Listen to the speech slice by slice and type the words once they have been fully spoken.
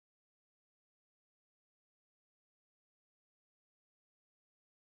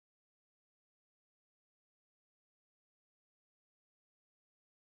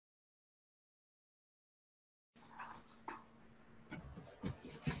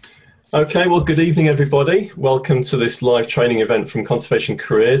Okay, well, good evening, everybody. Welcome to this live training event from Conservation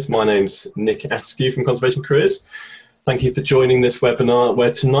Careers. My name's Nick Askew from Conservation Careers. Thank you for joining this webinar,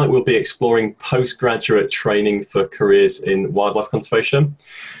 where tonight we'll be exploring postgraduate training for careers in wildlife conservation.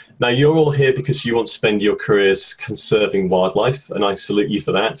 Now, you're all here because you want to spend your careers conserving wildlife, and I salute you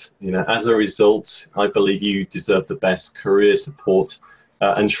for that. As a result, I believe you deserve the best career support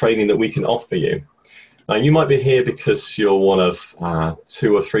and training that we can offer you. Now, you might be here because you're one of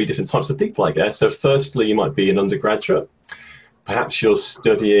 2 or 3 different types of people, I guess. So firstly, you might be an undergraduate. Perhaps you're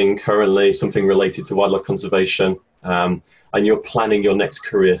studying currently something related to wildlife conservation, and you're planning your next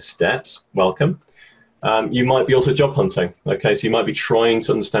career steps. Welcome. You might be also job hunting. Okay, so you might be trying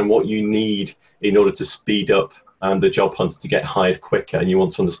to understand what you need in order to speed up the job hunts to get hired quicker, and you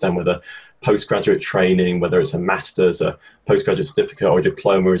want to understand whether postgraduate training, whether it's a master's, a postgraduate certificate, or a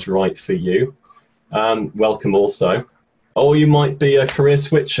diploma is right for you. Welcome also. Or you might be a career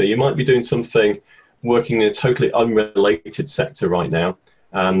switcher. You might be doing something working in a totally unrelated sector right now,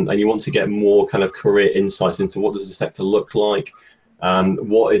 and you want to get more kind of career insights into what does the sector look like,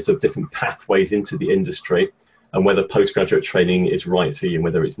 what is the different pathways into the industry, and whether postgraduate training is right for you and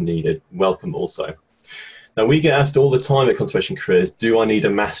whether it's needed. Welcome also. Now, we get asked all the time at Conservation Careers, do I need a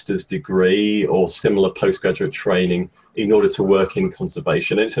master's degree or similar postgraduate training in order to work in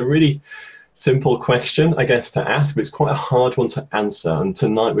conservation? And it's a really simple question, I guess, to ask, but it's quite a hard one to answer. And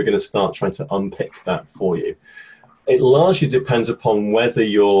tonight we're going to start trying to unpick that for you. It largely depends upon whether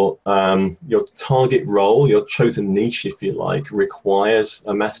your target role, your chosen niche, if you like, requires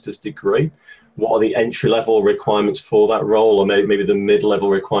a master's degree. What are the entry-level requirements for that role, or maybe the mid-level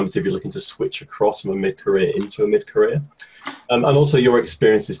requirements if you're looking to switch across from a mid-career into a mid-career? And also your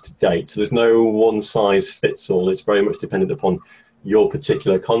experiences to date. So there's no one-size-fits-all. It's very much dependent upon your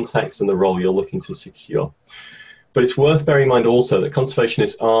particular context and the role you're looking to secure. But it's worth bearing in mind also that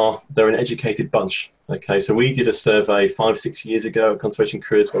conservationists they're an educated bunch. Okay, so we did a survey 5 or 6 years ago at Conservation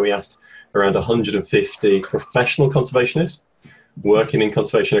Careers where we asked around 150 professional conservationists working in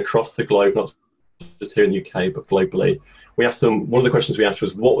conservation across the globe, not just here in the UK, but globally. We asked them, one of the questions we asked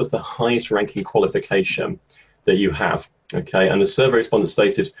was, what was the highest ranking qualification that you have? Okay, and the survey respondents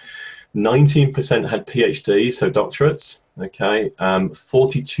stated 19% had PhDs, so doctorates. Okay,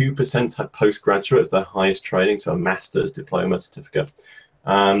 42% had postgraduates, their highest training, so a master's, diploma, certificate.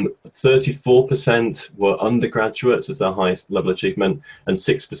 34% were undergraduates as their highest level achievement, and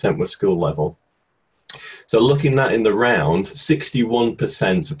 6% were school level. So looking at in the round,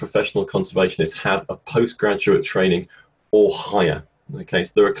 61% of professional conservationists have a postgraduate training or higher. Okay,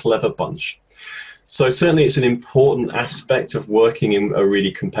 so they're a clever bunch. So certainly it's an important aspect of working in a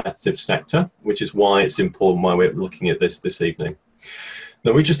really competitive sector, which is why it's important why we're looking at this evening.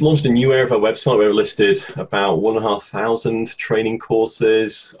 Now, we just launched a new area of our website where we listed about 1,500 training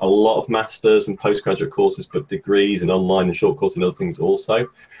courses, a lot of masters and postgraduate courses, but degrees and online and short courses and other things also.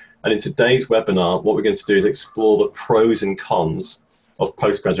 And in today's webinar, what we're going to do is explore the pros and cons of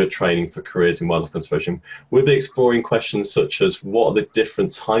postgraduate training for careers in wildlife conservation. We'll be exploring questions such as, what are the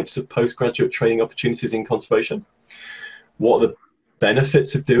different types of postgraduate training opportunities in conservation? What are the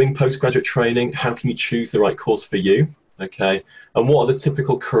benefits of doing postgraduate training? How can you choose the right course for you? Okay, and what are the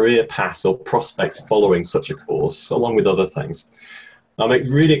typical career paths or prospects following such a course, along with other things? I'm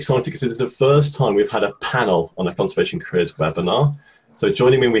really excited because this is the first time we've had a panel on a Conservation Careers webinar. So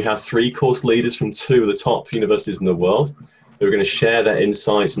joining me, we have 3 course leaders from 2 of the top universities in the world who are going to share their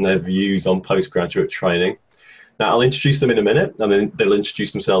insights and their views on postgraduate training. Now, I'll introduce them in a minute, and then they'll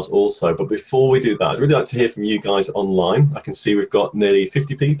introduce themselves also. But before we do that, I'd really like to hear from you guys online. I can see we've got nearly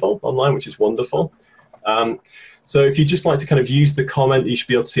 50 people online, which is wonderful. So if you'd just like to kind of use the comment, you should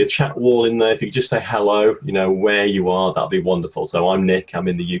be able to see a chat wall in there. If you could just say hello, where you are, that'll be wonderful. So I'm Nick, I'm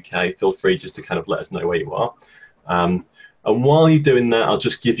in the UK. Feel free just to kind of let us know where you are. And while you're doing that, I'll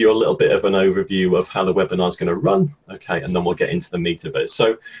just give you a little bit of an overview of how the webinar is going to run, okay, and then we'll get into the meat of it.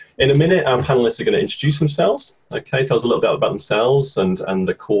 So in a minute, our panelists are going to introduce themselves, okay, tell us a little bit about themselves and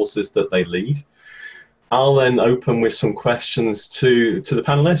the courses that they lead. I'll then open with some questions to the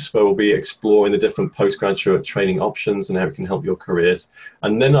panelists, where we'll be exploring the different postgraduate training options and how it can help your careers.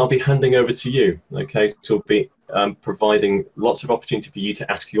 And then I'll be handing over to you, okay, so we'll be providing lots of opportunity for you to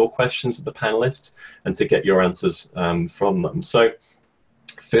ask your questions of the panelists and to get your answers from them. So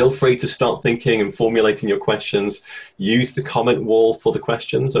feel free to start thinking and formulating your questions. Use the comment wall for the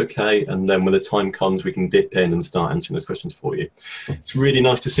questions, okay? And then when the time comes, we can dip in and start answering those questions for you. It's really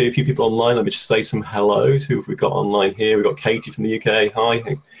nice to see a few people online. Let me just say some hellos. Who have we got online here? We've got Katie from the UK. Hi.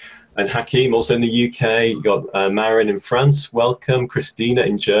 And Hakeem, also in the UK. You've got Marin in France. Welcome. Christina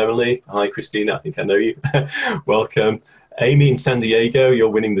in Germany. Hi, Christina. I think I know you. Welcome. Amy in San Diego, you're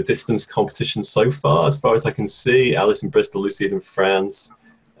winning the distance competition so far as I can see. Alice in Bristol, Lucy in France,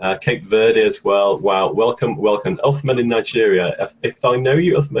 Cape Verde as well. Wow, welcome, welcome. Elfman in Nigeria. If I know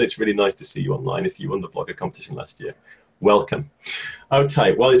you, Elfman, it's really nice to see you online if you won the blogger competition last year. Welcome.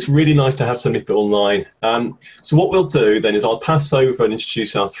 Okay, well, it's really nice to have so many people online. So what we'll do then is I'll pass over and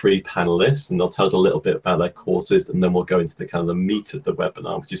introduce our three panelists, and they'll tell us a little bit about their courses, and then we'll go into the kind of the meat of the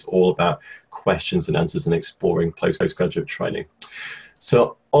webinar, which is all about questions and answers and exploring postgraduate training.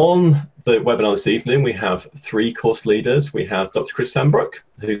 So on the webinar this evening, we have three course leaders. We have Dr. Chris Sandbrook,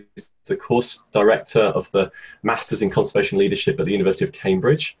 who's the course director of the Masters in Conservation Leadership at the University of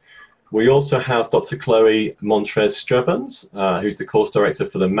Cambridge. We also have Dr. Chloë Strevens, who's the course director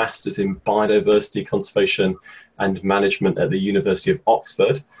for the Masters in Biodiversity, Conservation and Management at the University of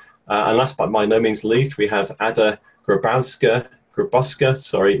Oxford. And last but by no means least, we have Ada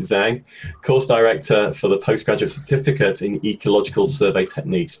Grabowska-Zhang, course director for the Postgraduate Certificate in Ecological Survey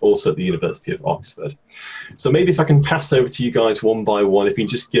Techniques, also at the University of Oxford. So maybe if I can pass over to you guys one by one, if you can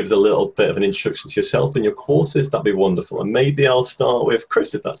just give us a little bit of an introduction to yourself and your courses, that'd be wonderful. And maybe I'll start with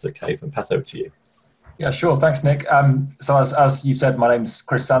Chris, if that's okay, and pass over to you. Yeah, sure. Thanks, Nick. So as you said, my name's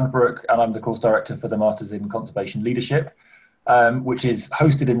Chris Sandbrook, and I'm the course director for the Masters in Conservation Leadership, which is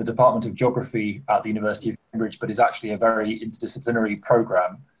hosted in the Department of Geography at the University of Cambridge, but is actually a very interdisciplinary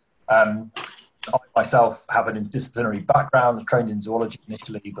program. I myself have an interdisciplinary background, trained in zoology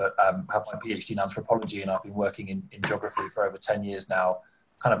initially, but have my PhD in anthropology, and I've been working in geography for over 10 years now,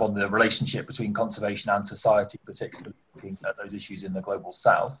 kind of on the relationship between conservation and society, particularly looking at those issues in the global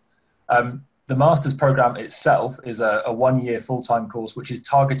south. The master's program itself is a one-year full-time course which is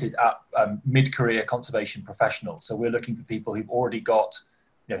targeted at mid-career conservation professionals. So we're looking for people who've already got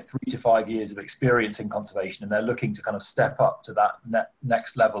 3 to 5 years of experience in conservation, and they're looking to kind of step up to that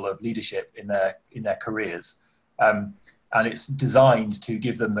next level of leadership in their careers. And it's designed to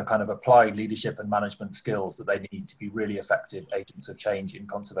give them the kind of applied leadership and management skills that they need to be really effective agents of change in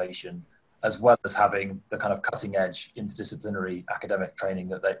conservation, as well as having the kind of cutting-edge interdisciplinary academic training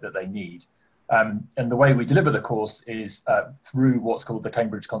that they need. And the way we deliver the course is through what's called the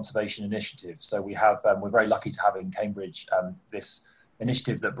Cambridge Conservation Initiative. So we have, we're very lucky to have in Cambridge this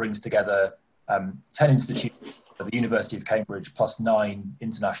initiative that brings together 10 institutes at the University of Cambridge plus 9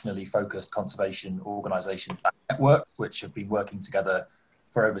 internationally focused conservation organisations and networks, which have been working together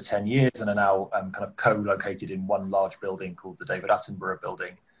for over 10 years and are now kind of co-located in one large building called the David Attenborough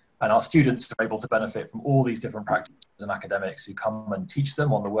Building. And our students are able to benefit from all these different practitioners and academics who come and teach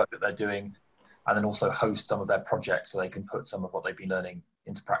them on the work that they're doing, and then also host some of their projects so they can put some of what they've been learning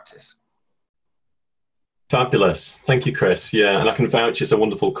into practice. Fabulous. Thank you, Chris. Yeah, and I can vouch it's a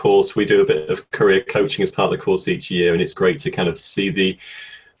wonderful course. We do a bit of career coaching as part of the course each year, and it's great to kind of see the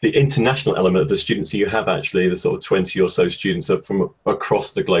international element of the students that you have, actually, the sort of 20 or so students are from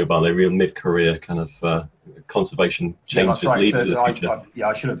across the globe, are they? Real mid-career kind of conservation changes. Yeah, that's right. Leaders So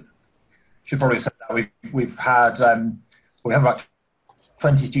I should probably say that we've had, we have about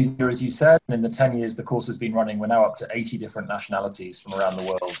 20 students here, as you said, and in the 10 years the course has been running, we're now up to 80 different nationalities from around the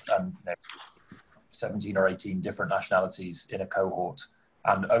world, and 17 or 18 different nationalities in a cohort,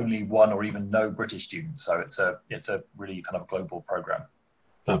 and only one or even no British students. So it's a really kind of global program.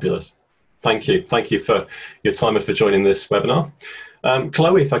 Fabulous. Thank you. Thank you for your time and for joining this webinar.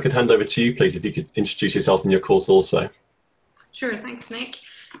 Chloe, if I could hand over to you, please, if you could introduce yourself and your course also. Sure, thanks, Nick.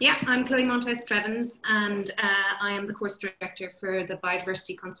 Yeah, I'm Chloë Montes Strevens, and I am the course director for the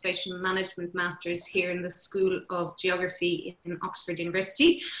Biodiversity Conservation Management Masters here in the School of Geography in Oxford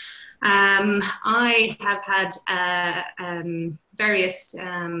University. I have had various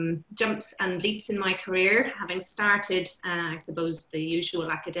jumps and leaps in my career, having started, I suppose, the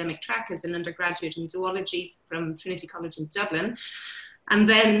usual academic track as an undergraduate in zoology from Trinity College in Dublin, and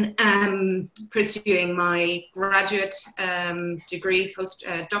then pursuing my graduate degree,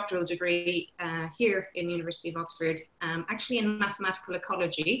 doctoral degree here in the University of Oxford, actually in mathematical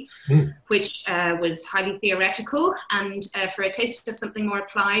ecology, which was highly theoretical. And for a taste of something more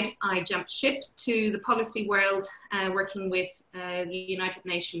applied, I jumped ship to the policy world, working with the United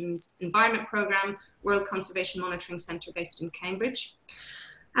Nations Environment Programme, World Conservation Monitoring Centre based in Cambridge.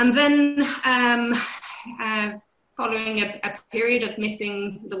 And then following a period of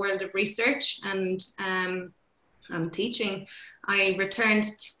missing the world of research and teaching, I returned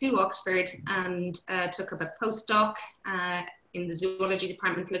to Oxford and took up a postdoc in the zoology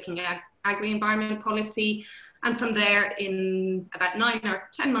department looking at agri-environment policy. And from there, in about 9 or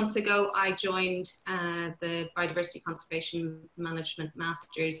 10 months ago, I joined the Biodiversity Conservation Management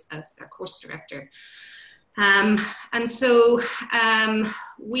Masters as their course director. And so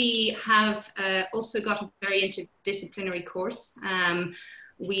we have also got a very interdisciplinary course.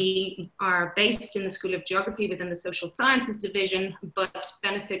 We are based in the School of Geography within the Social Sciences Division, but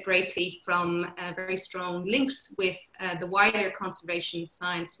benefit greatly from very strong links with the wider conservation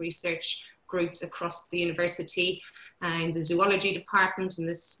science research groups across the university, in the zoology department, in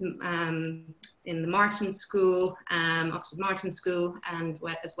the Martin School, Oxford Martin School, and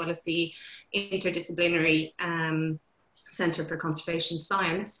as well as the interdisciplinary Centre for Conservation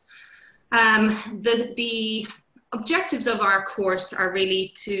Science. The objectives of our course are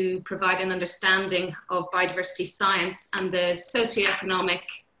really to provide an understanding of biodiversity science and the socioeconomic,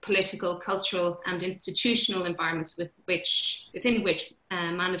 political, cultural, and institutional environments within which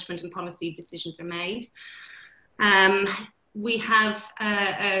management and policy decisions are made. We have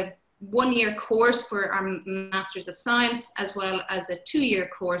a one-year course for our Masters of Science, as well as a two-year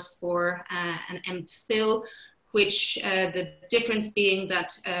course for an MPhil, which the difference being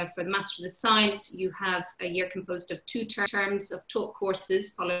that for the Masters of Science, you have a year composed of 2 terms of taught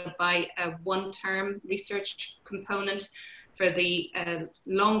courses, followed by a 1-term research component. For the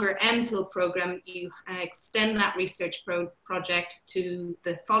longer MPhil program, you extend that research project to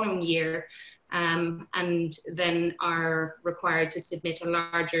the following year, and then are required to submit a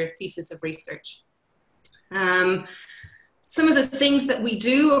larger thesis of research. Some of the things that we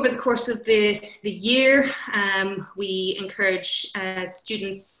do over the course of the year, we encourage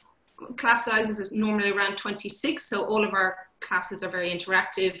students. Class sizes is normally around 26, so all of our classes are very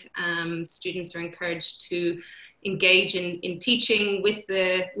interactive. Students are encouraged to engage in teaching with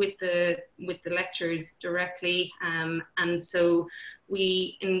the lecturers directly, and so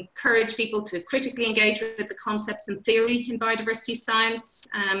we encourage people to critically engage with the concepts and theory in biodiversity science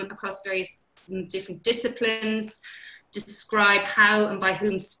across various different disciplines, describe how and by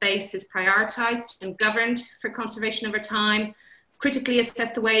whom space is prioritized and governed for conservation over time, critically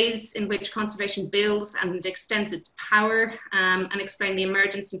assess the ways in which conservation builds and extends its power, and explain the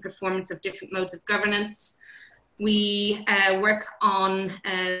emergence and performance of different modes of governance. We work on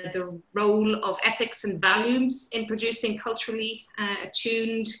the role of ethics and values in producing culturally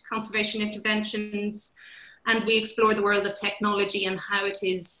attuned conservation interventions, and we explore the world of technology and how it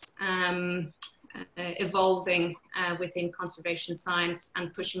is evolving within conservation science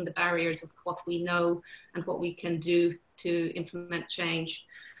and pushing the barriers of what we know and what we can do to implement change.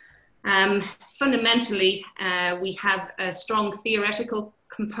 Fundamentally, we have a strong theoretical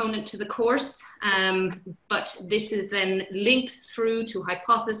component to the course, but this is then linked through to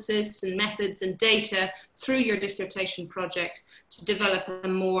hypothesis and methods and data through your dissertation project to develop a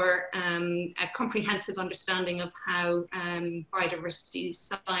more a comprehensive understanding of how biodiversity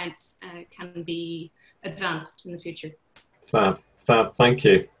science can be advanced in the future. Fab, thank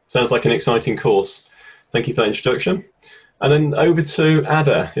you. Sounds like an exciting course. Thank you for that introduction. And then over to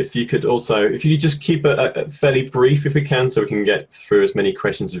Ada, if you could just keep it fairly brief if we can, so we can get through as many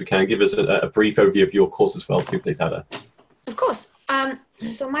questions as we can. Give us a brief overview of your course as well too, please, Ada. Of course.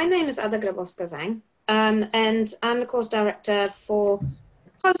 So my name is Ada Grabowska-Zhang, and I'm the course director for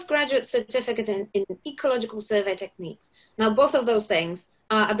Postgraduate Certificate in Ecological Survey Techniques. Now, both of those things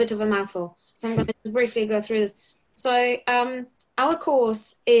are a bit of a mouthful, so I'm going to briefly go through this. So our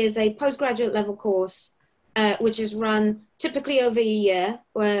course is a postgraduate level course, which is run typically over a year,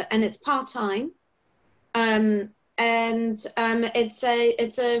 and it's part-time, and it's a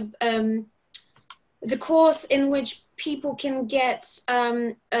course in which people can get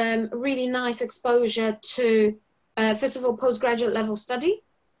really nice exposure to first of all postgraduate level study,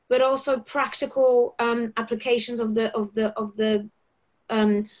 but also practical applications of the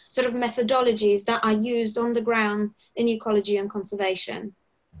sort of methodologies that are used on the ground in ecology and conservation.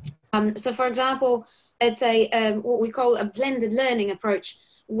 So, for example, it's a what we call a blended learning approach,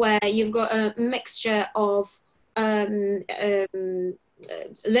 where you've got a mixture of learning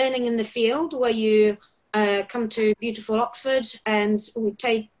in the field, where you come to beautiful Oxford and we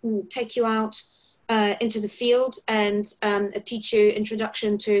take you out into the field and teach you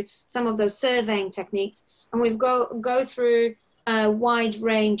introduction to some of those surveying techniques, and we've go through a wide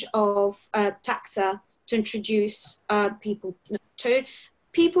range of taxa to introduce people to.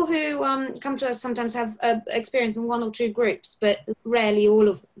 People who come to us sometimes have experience in 1 or 2 groups, but rarely all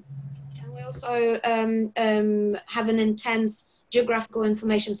of them. And we also have an intense geographical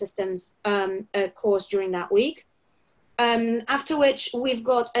information systems course during that week. After which we've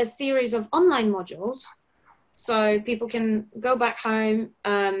got a series of online modules. So people can go back home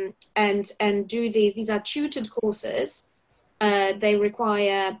and do these. These are tutored courses. They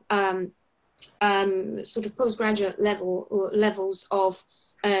require sort of postgraduate levels of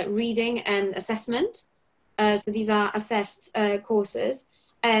reading and assessment, So these are assessed courses,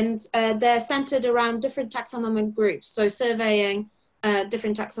 and they're centered around different taxonomic groups. So surveying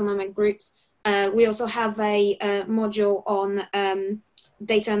different taxonomic groups. We also have a module on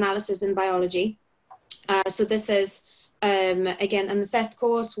data analysis in biology. So this is, again, an assessed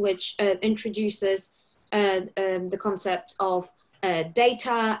course which introduces the concept of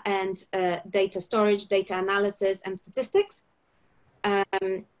data and data storage, data analysis, and statistics.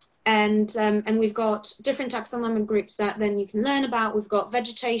 And we've got different taxonomic groups that then you can learn about. We've got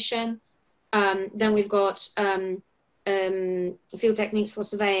vegetation, then we've got field techniques for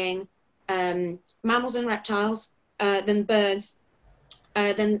surveying, mammals and reptiles, then birds,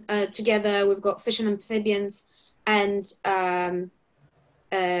 then together we've got fish and amphibians, and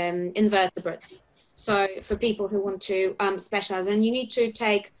invertebrates. So for people who want to specialize, and you need to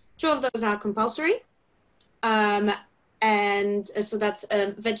take 2 of those are compulsory. And so that's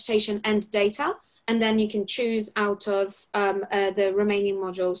vegetation and data, and then you can choose out of the remaining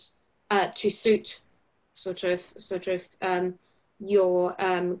modules to suit sort of your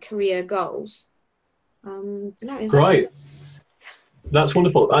career goals. Great. That's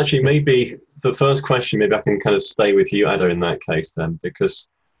wonderful. Actually, maybe the first question, maybe I can kind of stay with you, Ada, in that case then, because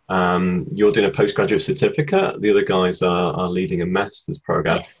you're doing a postgraduate certificate. The other guys are leading a master's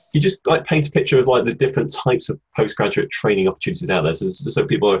program. Yes. You just like paint a picture of like the different types of postgraduate training opportunities out there, so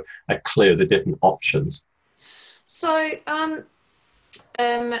people are clear of the different options. So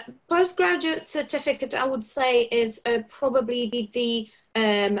postgraduate certificate, I would say, is probably the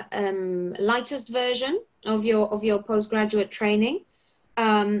lightest version of your postgraduate training.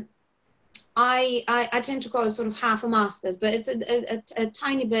 I tend to call it sort of half a master's, but it's a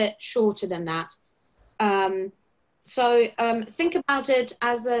tiny bit shorter than that. So think about it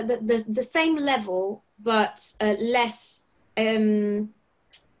as the same level, but less. It's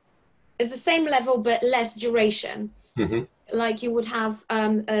the same level, but less duration. Mm-hmm. So, like you would have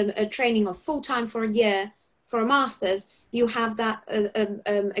a training of full time for a year for a master's. You have that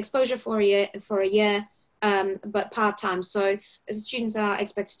exposure for a year. But part-time. So students are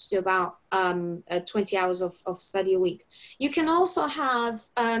expected to do about 20 hours of study a week. You can also have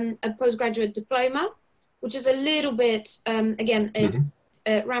a postgraduate diploma, which is a little bit, again, it's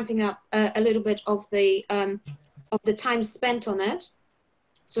ramping up a little bit of the time spent on it.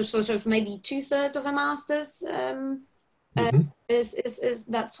 So sort of maybe 2/3 of a master's is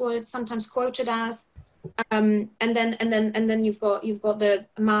that's what it's sometimes quoted as. And then you've got the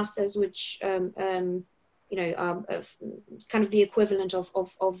masters, which you know, kind of the equivalent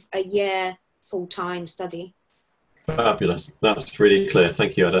of a year full-time study. Fabulous. That's really clear.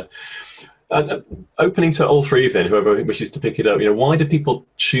 Thank you, Ada. Opening to all 3 then, whoever wishes to pick it up, you know, why do people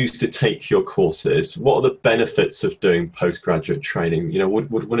choose to take your courses? What are the benefits of doing postgraduate training? You know,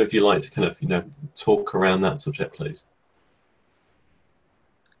 would one of you like to kind of, you know, talk around that subject, please?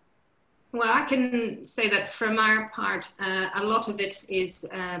 Well, I can say that from our part, a lot of it is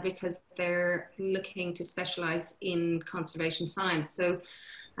because they're looking to specialize in conservation science. So,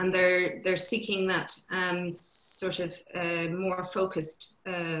 and they're seeking that sort of more focused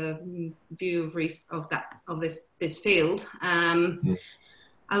view of this field.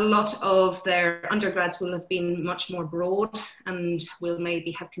 A lot of their undergrads will have been much more broad and will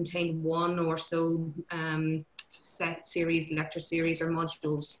maybe have contained 1 or so set series, lecture series or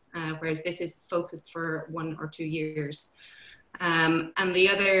modules, whereas this is focused for 1 or 2 years. And the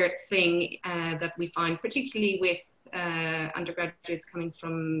other thing that we find, particularly with undergraduates coming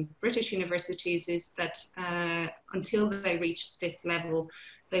from British universities, is that until they reach this level,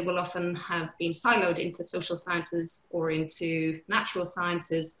 they will often have been siloed into social sciences or into natural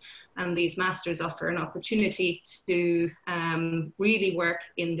sciences, and these masters offer an opportunity to really work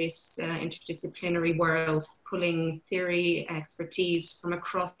in this interdisciplinary world, pulling theory, expertise from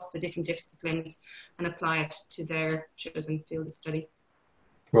across the different disciplines and apply it to their chosen field of study.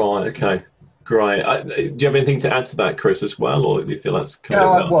 Right, okay, great. Do you have anything to add to that, Chris, as well, or do you feel that's kind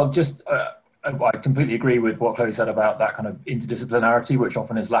of... Well, just... I completely agree with what Chloe said about that kind of interdisciplinarity, which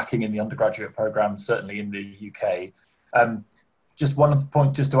often is lacking in the undergraduate program, certainly in the UK. Just one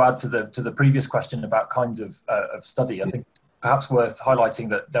point, just to add to the previous question about kinds of study, I think perhaps worth highlighting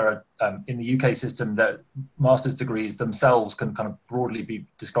that there are in the UK system that master's degrees themselves can kind of broadly be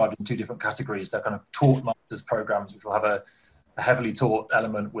described in 2 different categories. They're kind of taught master's programs, which will have a heavily taught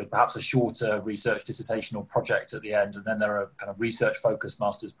element with perhaps a shorter research dissertation or project at the end, and then there are kind of research focused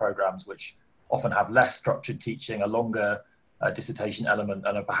master's programs which often have less structured teaching, a longer dissertation element,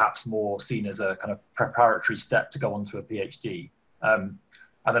 and are perhaps more seen as a kind of preparatory step to go on to a PhD. And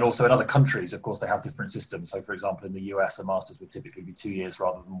then also in other countries, of course, they have different systems. So for example, in the US, a master's would typically be 2 years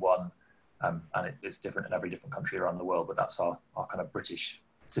rather than 1. And it's different in every different country around the world, but that's our kind of British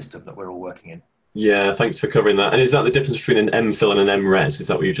system that we're all working in. Yeah, thanks for covering that. And is that the difference between an MPhil and an MRes? Is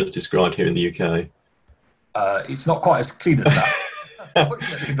that what you just described here in the UK? It's not quite as clean as that.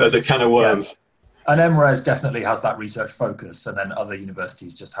 There's a can of worms. Yeah. An MRes definitely has that research focus, and then other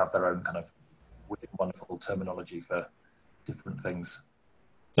universities just have their own kind of weird, wonderful terminology for different things.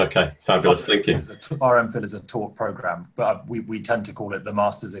 Okay, fabulous, thank you. Our MPhil is a taught program, but we tend to call it the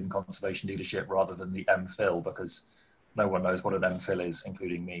Masters in Conservation Leadership rather than the MPhil, because no one knows what an MPhil is,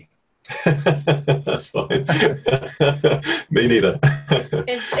 including me. That's fine. Me neither.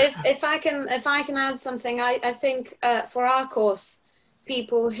 if I can add something, I think for our course,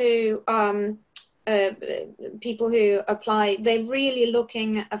 people who apply, they're really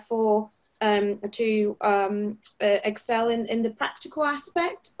looking for to excel in the practical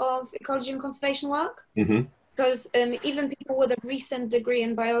aspect of ecology and conservation work. Because even people with a recent degree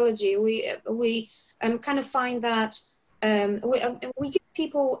in biology, we kind of find that we get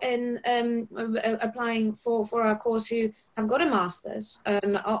people in applying for our course who have got a master's.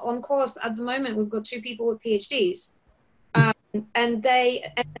 On course at the moment, we've got 2 people with PhDs, and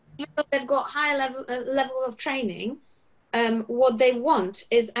even though they've got high level of training, what they want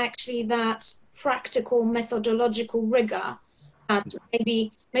is actually that practical methodological rigor. And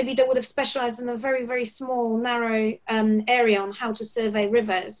maybe they would have specialized in a very, very small, narrow area on how to survey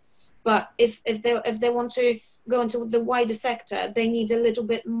rivers. But if they want to go into the wider sector, they need a little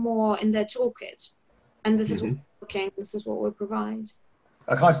bit more in their toolkit. And this is what we're looking, this is what we provide.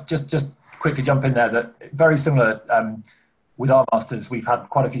 Can I just quickly jump in there, that very similar with our masters, we've had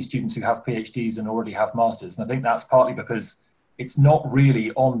quite a few students who have PhDs and already have masters. And I think that's partly because it's not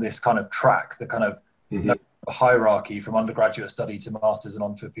really on this kind of track, the kind of hierarchy from undergraduate study to masters and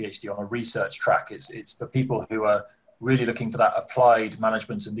onto a PhD on a research track. It's for people who are really looking for that applied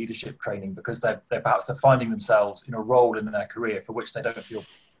management and leadership training, because they're finding themselves in a role in their career for which they don't feel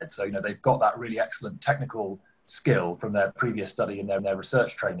prepared. So, they've got that really excellent technical skill from their previous study and their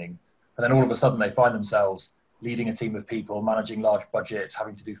research training. And then all of a sudden they find themselves leading a team of people, managing large budgets,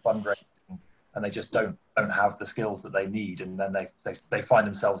 having to do fundraising, and they just don't have the skills that they need. And then they find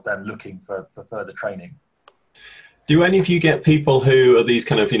themselves then looking for further training. Do any of you get people who are these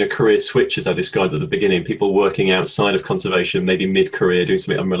kind of, career switchers I described at the beginning, people working outside of conservation, maybe mid-career, doing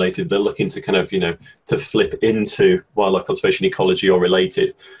something unrelated? They're looking to kind of, to flip into wildlife conservation, ecology or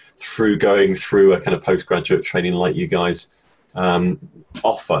related through going through a kind of postgraduate training like you guys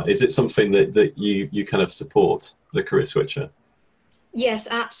offer. Is it something that you kind of support, the career switcher? Yes,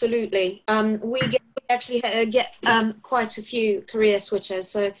 absolutely. We actually get quite a few career switchers.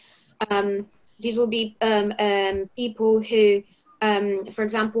 So these will be people who, for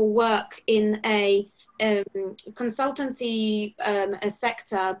example, work in a consultancy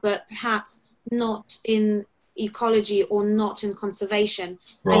sector, but perhaps not in ecology or not in conservation.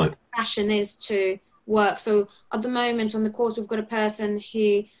 Right. And the passion is to work. So at the moment on the course, we've got a person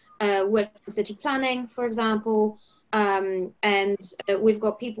who works in city planning, for example, and we've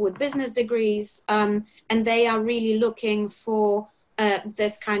got people with business degrees, and they are really looking for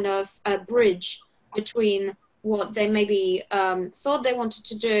this kind of bridge between what they maybe thought they wanted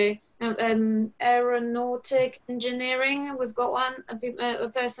to do. Aeronautic engineering, we've got a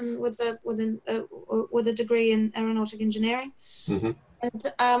person with a degree in aeronautic engineering, and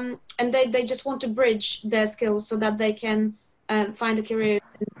they just want to bridge their skills so that they can find a career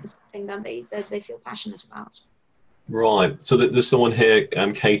in something that they feel passionate about. Right. So there's someone here,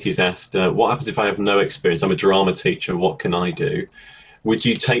 Katie's asked, what happens if I have no experience? I'm a drama teacher, what can I do? Would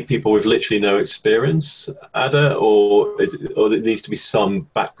you take people with literally no experience, Ada, or there needs to be some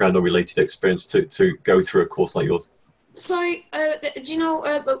background or related experience to go through a course like yours? So,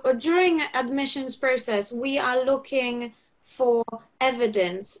 during admissions process, we are looking for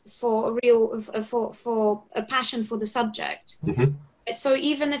evidence for a passion for the subject. So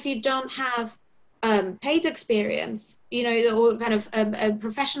even if you don't have paid experience, or kind of a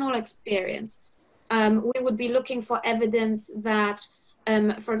professional experience, we would be looking for evidence that,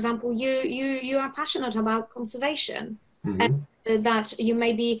 for example, you are passionate about conservation, and that you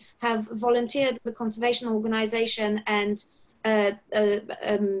maybe have volunteered with a conservation organization and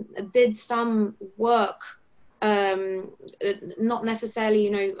did some work, not necessarily,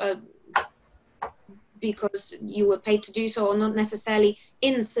 because you were paid to do so, or not necessarily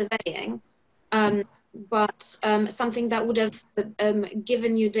in surveying, but something that would have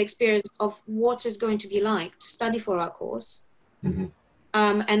given you the experience of what is going to be like to study for our course,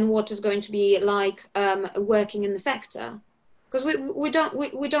 and what is going to be like working in the sector. Because we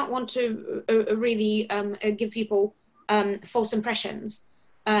don't want to really give people false impressions.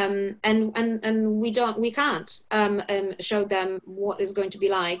 and we can't show them what it's going to be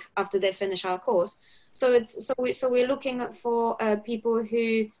like after they finish our course. So we're looking for people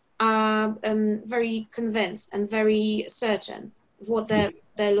who are very convinced and very certain of what they're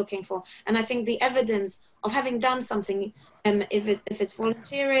looking for. And I think the evidence of having done something, if it's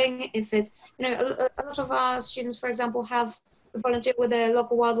volunteering, if it's, you know, a lot of our students, for example, have volunteered with a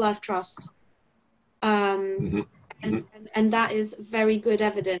local wildlife trust. And that is very good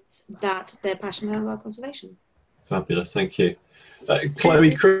evidence that they're passionate about conservation. Fabulous, thank you.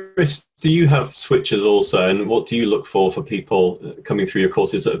 Chloe, Chris, do you have switchers also, and what do you look for people coming through your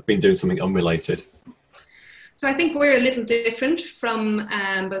courses that have been doing something unrelated? So I think we're a little different from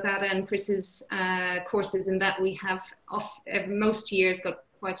both Ada and Chris's courses in that we have most years got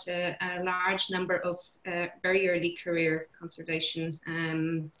quite a large number of very early career conservation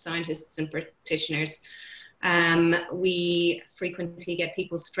scientists and practitioners. We frequently get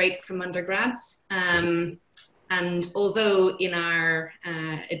people straight from undergrads. And although in our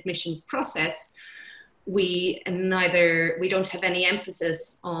admissions process, we don't have any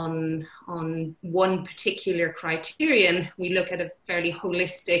emphasis on one particular criterion, we look at a fairly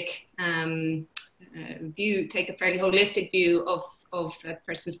holistic take a fairly holistic view of a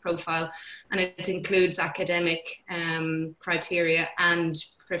person's profile, and it includes academic criteria and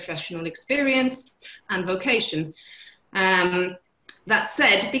professional experience and vocation. That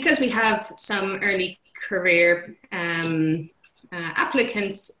said, because we have some early career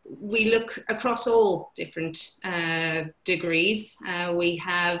applicants, we look across all different degrees. We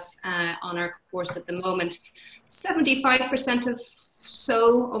have on our course at the moment 75%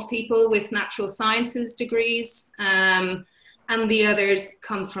 of people with natural sciences degrees, and the others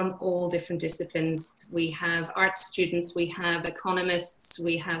come from all different disciplines. We have arts students, we have economists,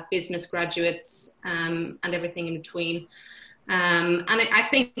 we have business graduates, and everything in between. And I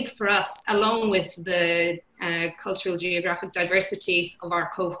think for us, along with the cultural geographic diversity of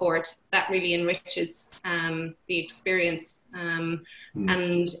our cohort, that really enriches the experience.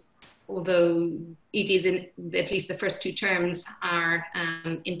 And although EDs in at least the first 2 terms are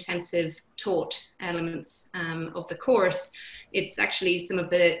intensive taught elements of the course, it's actually some of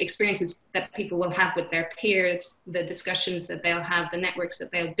the experiences that people will have with their peers, the discussions that they'll have, the networks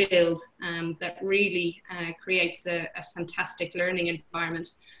that they'll build, that really creates a fantastic learning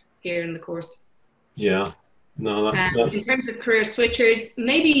environment here in the course. Yeah, no, that's... In terms of career switchers,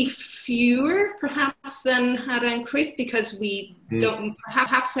 maybe fewer perhaps than Ada and Chris, because we don't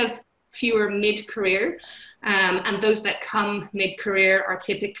perhaps have fewer mid-career, and those that come mid-career are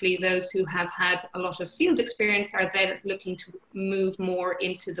typically those who have had a lot of field experience, are then looking to move more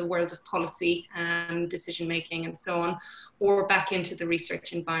into the world of policy and decision making and so on, or back into the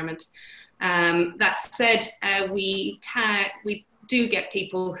research environment. That said, we do get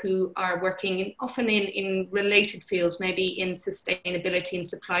people who are working often in related fields, maybe in sustainability and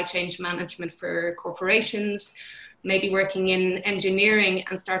supply chain management for corporations, maybe working in engineering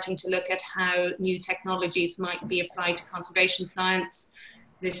and starting to look at how new technologies might be applied to conservation science.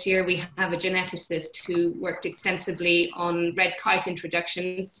 This year we have a geneticist who worked extensively on red kite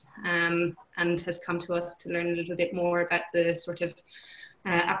introductions and has come to us to learn a little bit more about the sort of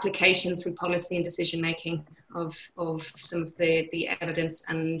application through policy and decision making of some of the evidence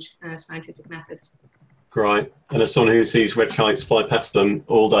and scientific methods. Great. And as someone who sees red kites fly past them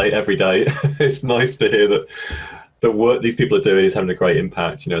all day, every day, it's nice to hear that the work these people are doing is having a great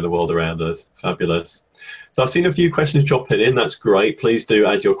impact, you know, in the world around us. Fabulous. So I've seen a few questions dropping in. That's great. Please do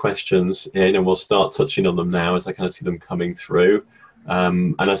add your questions in and we'll start touching on them now as I kind of see them coming through.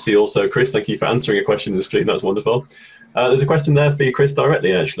 And I see also, Chris, thank you for answering a question in the screen. That's wonderful. There's a question there for you, Chris,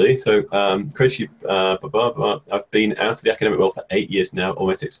 directly, actually. So, Chris, I've been out of the academic world for 8 years now,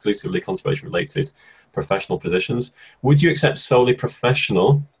 almost exclusively conservation-related professional positions. Would you accept solely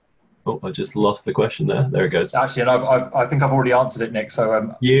professional? Oh, I just lost the question there. There it goes. Actually, and I think I've already answered it, Nick.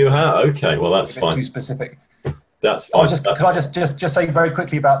 So you have? Okay, well that's fine. Too specific. That's fine. Can I just say very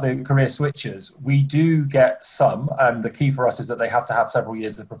quickly about the career switchers? We do get some, and the key for us is that they have to have several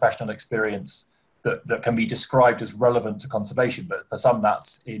years of professional experience that can be described as relevant to conservation. But for some,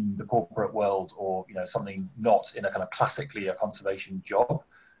 that's in the corporate world, or something not in a kind of classically a conservation job.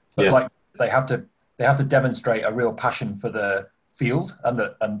 But yeah, like they have to demonstrate a real passion for the field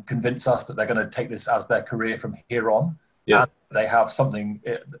and convince us that they're going to take this as their career from here on. Yeah. And they have something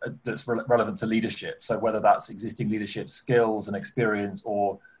that's relevant to leadership. So whether that's existing leadership skills and experience,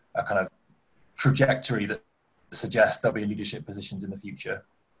 or a kind of trajectory that suggests there'll be leadership positions in the future.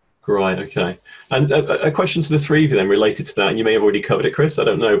 Right, okay. And a question to the three of you then related to that, and you may have already covered it, Chris, I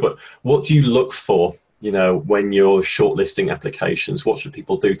don't know, but what do you look for you know, when you're shortlisting applications, what should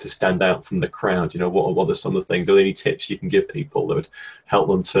people do to stand out from the crowd? You know, what are some of the things? Are there any tips you can give people that would help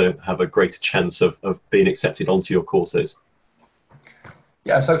them to have a greater chance of being accepted onto your courses?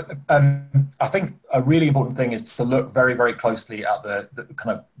 Yeah, so I think a really important thing is to look very, very closely at the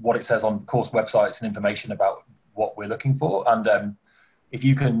kind of what it says on course websites and information about what we're looking for. And if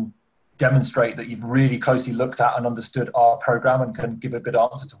you can demonstrate that you've really closely looked at and understood our program and can give a good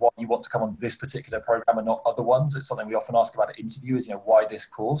answer to why you want to come on this particular program and not other ones. It's something we often ask about at interviews, you know, why this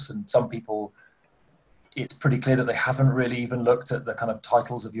course? And some people, it's pretty clear that they haven't really even looked at the kind of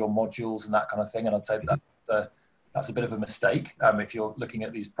titles of your modules and that kind of thing. And I'd say that that's a bit of a mistake if you're looking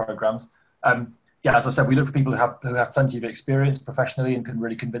at these programs. Yeah, as I said, we look for people who have plenty of experience professionally and can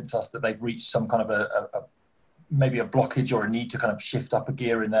really convince us that they've reached some kind of maybe a blockage or a need to kind of shift up a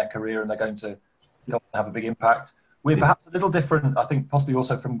gear in their career, and they're going to go and have a big impact. We're perhaps a little different, I think, possibly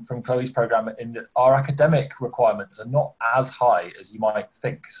also from Chloe's program, in that our academic requirements are not as high as you might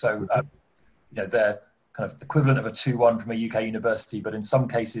think. So, you know, they're kind of equivalent of a 2-1 from a UK university, but in some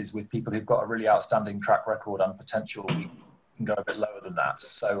cases with people who've got a really outstanding track record and potential, we can go a bit lower than that.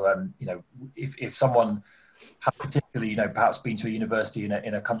 So, you know, if someone has particularly, you know, perhaps been to a university in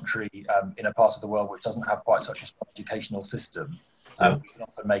a country, in a part of the world which doesn't have quite such a strong educational system, we can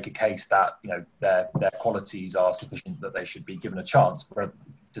often make a case that, you know, their qualities are sufficient that they should be given a chance,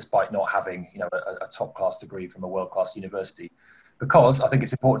 despite not having, you know, a top-class degree from a world-class university. Because I think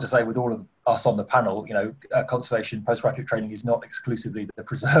it's important to say, with all of us on the panel, you know, conservation postgraduate training is not exclusively the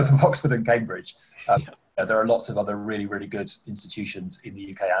preserve of Oxford and Cambridge. There are lots of other really, really good institutions in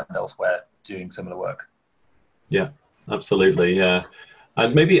the UK and elsewhere doing similar work. Yeah, absolutely. Yeah.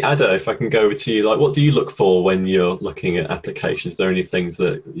 And maybe Ada, if I can go over to you, like, what do you look for when you're looking at applications? Are there any things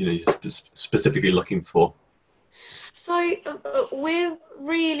that, you know, you're specifically looking for? So we're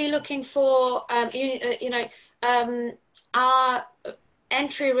really looking for, our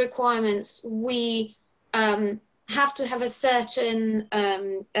entry requirements. We have to have a certain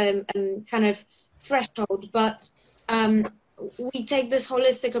kind of threshold, but we take this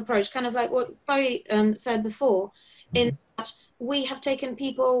holistic approach, kind of like what Chloe said before, in that we have taken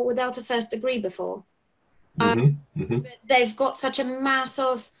people without a first degree before. They've got such a mass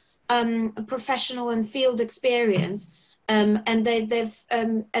of professional and field experience, and they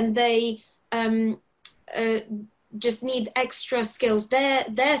just need extra skills.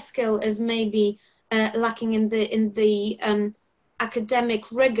 Their skill is maybe lacking in the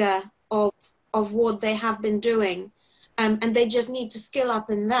academic rigor of what they have been doing. And they just need to skill up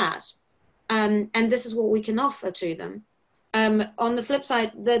in that. And this is what we can offer to them. On the flip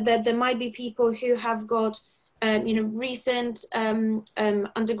side, there might be people who have got, recent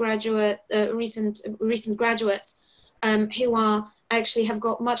undergraduate, recent graduates who actually have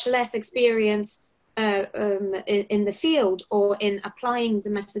got much less experience in the field or in applying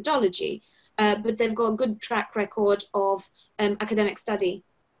the methodology, but they've got a good track record of academic study.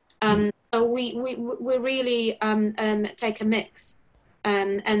 So we really take a mix,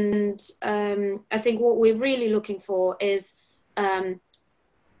 and I think what we're really looking for is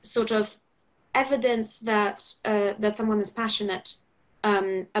sort of evidence that that someone is passionate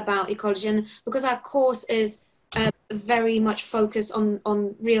about ecology, and because our course is very much focused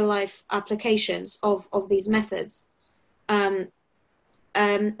on real life applications of these methods, that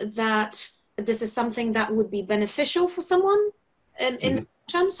this is something that would be beneficial for someone in the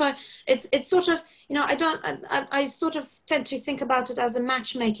term. So it's sort of, you know, I sort of tend to think about it as a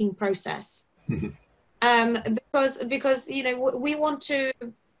matchmaking process, because you know, we want to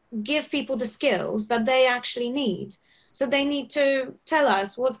give people the skills that they actually need. So they need to tell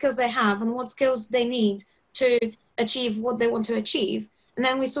us what skills they have and what skills they need to achieve what they want to achieve. And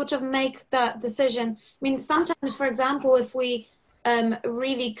then we sort of make that decision. I mean, sometimes, for example, if we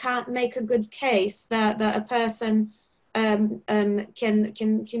really can't make a good case that a person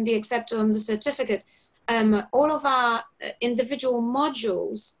can be accepted on the certificate, all of our individual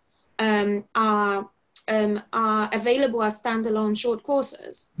modules are available as standalone short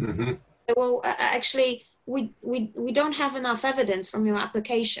courses. Well, actually, we don't have enough evidence from your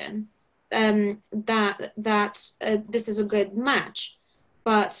application that this is a good match,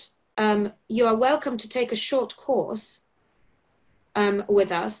 but you are welcome to take a short course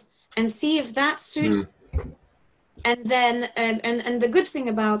with us and see if that suits you. And then and the good thing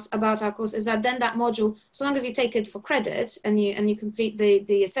about our course is that then that module, so long as you take it for credit and you complete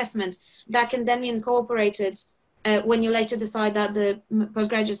the assessment, that can then be incorporated when you later decide that the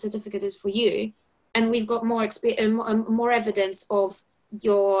postgraduate certificate is for you. And we've got more evidence of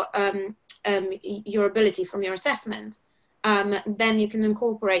your ability from your assessment. then you can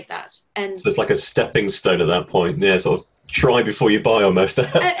incorporate that. And so it's like a stepping stone at that point. Yeah, sort of try before you buy almost.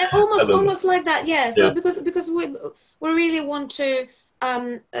 almost like that, yeah. So yeah. because we really want to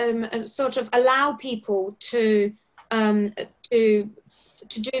sort of allow people to do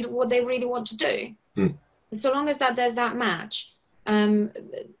what they really want to do. So long as there's that match,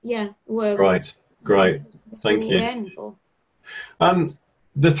 yeah, we're right. Great, thank you. We're aiming for.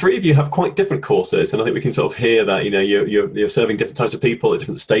 The three of you have quite different courses, and I think we can sort of hear that, you know, you're serving different types of people at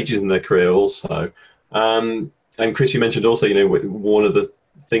different stages in their career also. And Chris, you mentioned also, you know, one of the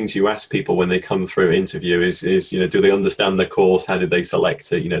things you ask people when they come through interview is, you know, do they understand the course? How did they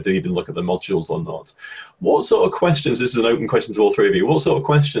select it? You know, do they even look at the modules or not? What sort of questions, this is an open question to all three of you, what sort of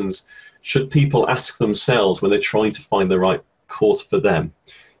questions should people ask themselves when they're trying to find the right course for them?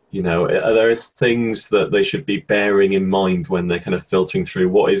 You know, are there things that they should be bearing in mind when they're kind of filtering through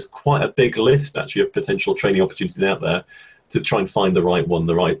what is quite a big list actually of potential training opportunities out there to try and find the right one,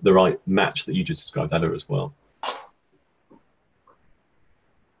 the right match that you just described, Anna, as well?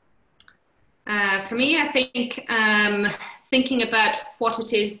 For me, I think thinking about what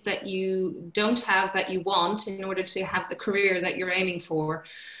it is that you don't have that you want in order to have the career that you're aiming for.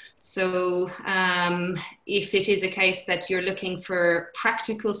 So if it is a case that you're looking for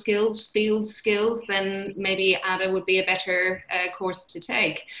practical skills, field skills, then maybe ADA would be a better course to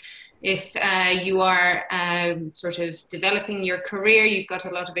take. If you are sort of developing your career, you've got a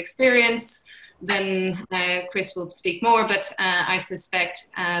lot of experience, then Chris will speak more, but I suspect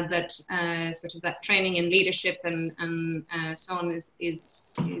that sort of that training in leadership and so on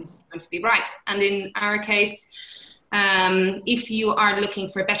is going to be right. And in our case, if you are looking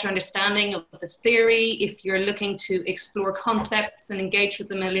for a better understanding of the theory, if you're looking to explore concepts and engage with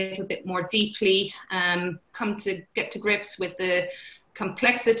them a little bit more deeply, come to get to grips with the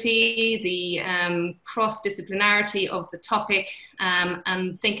complexity, the cross-disciplinarity of the topic,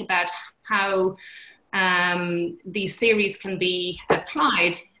 and think about how these theories can be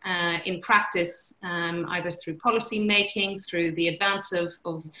applied in practice, either through policy making, through the advance of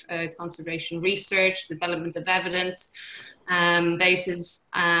conservation research, development of evidence bases,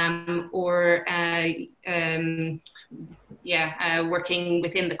 or working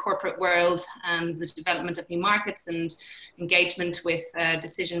within the corporate world and the development of new markets and engagement with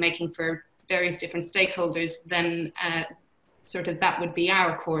decision making for various different stakeholders, then sort of that would be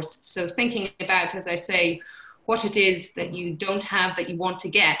our course. So thinking about, as I say, what it is that you don't have that you want to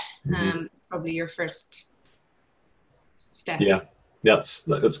get, is probably your first step. Yeah, that's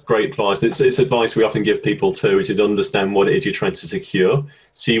great advice. It's advice we often give people too, which is understand what it is you're trying to secure,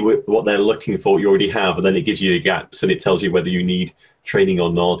 see what they're looking for, what you already have, and then it gives you gaps and it tells you whether you need training or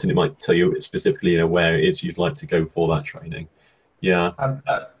not, and it might tell you specifically, you know, where it is you'd like to go for that training. Yeah.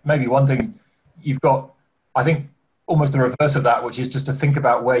 Maybe one thing you've got, I think, almost the reverse of that, which is just to think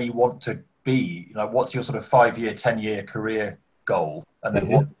about where you want to be. You know, what's your sort of 5-year, 10-year career goal, and then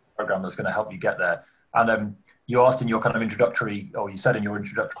what program that's going to help you get there. And you asked in your kind of introductory, or you said in your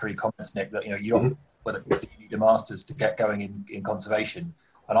introductory comments, Nick, that, you know, you don't whether you need a master's to get going in conservation.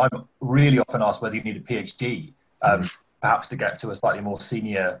 And I'm really often asked whether you need a PhD, perhaps to get to a slightly more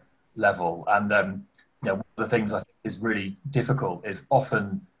senior level. And you know, one of the things I think is really difficult is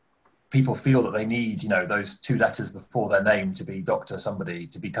often people feel that they need, you know, those 2 letters before their name to be Dr. somebody,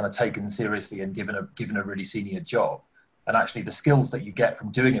 to be kind of taken seriously and given a really senior job. And actually the skills that you get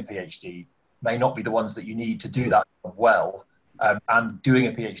from doing a PhD may not be the ones that you need to do that well. And doing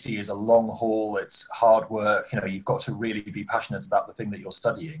a PhD is a long haul, it's hard work, you know, you've got to really be passionate about the thing that you're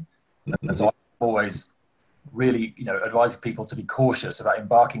studying. And so I'm always really, you know, advising people to be cautious about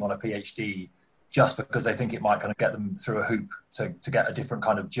embarking on a PhD just because they think it might kind of get them through a hoop to get a different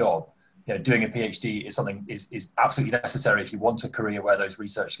kind of job. You know, doing a PhD is something is absolutely necessary if you want a career where those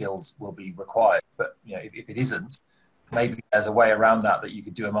research skills will be required. But you know, if it isn't, maybe there's a way around that you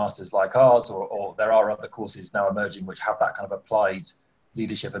could do a master's like ours, or there are other courses now emerging which have that kind of applied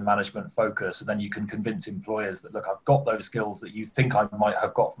leadership and management focus, and then you can convince employers that, look, I've got those skills that you think I might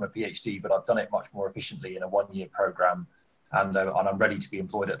have got from a PhD, but I've done it much more efficiently in a 1-year program, and I'm ready to be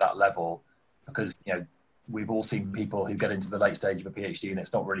employed at that level. Because, you know, we've all seen people who get into the late stage of a PhD and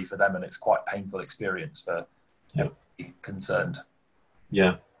it's not really for them, and it's quite a painful experience for concerned.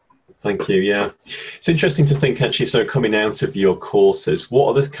 Yeah, thank you. Yeah, it's interesting to think actually, so coming out of your courses, what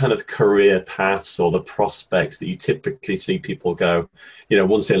are the kind of career paths or the prospects that you typically see people go, you know,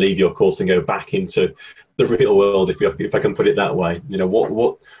 once they leave your course and go back into the real world, if I can put it that way? You know,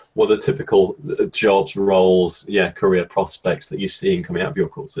 what are the typical jobs, roles, career prospects that you're seeing coming out of your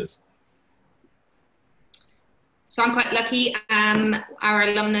courses? So I'm quite lucky. Our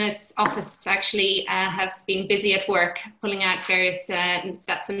alumnus office actually have been busy at work pulling out various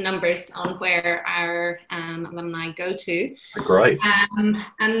stats and numbers on where our alumni go to. Great.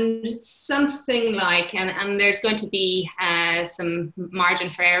 And something like, and there's going to be some margin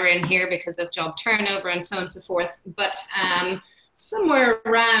for error in here because of job turnover and so on and so forth, but somewhere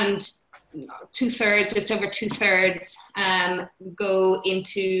around 2/3, just over 2/3, go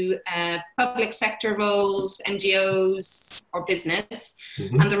into public sector roles, NGOs or business,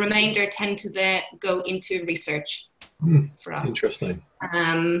 and the remainder tend to go into research for us. Interesting.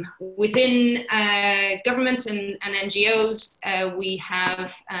 Within government and NGOs, we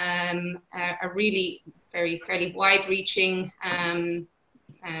have a really fairly wide-reaching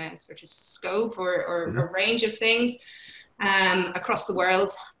sort of scope or a range of things across the world.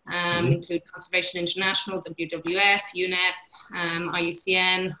 Include Conservation International, WWF, UNEP,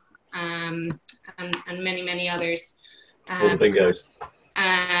 IUCN, and many others. All the bingos.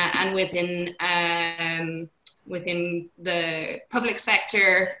 And within the public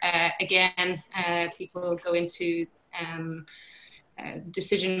sector, again, people go into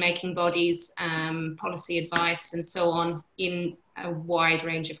decision-making bodies, policy advice, and so on in a wide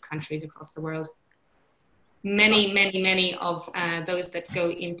range of countries across the world. Many of those that go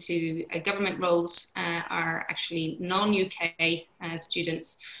into government roles are actually non-UK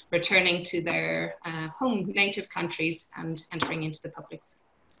students returning to their home native countries and entering into the public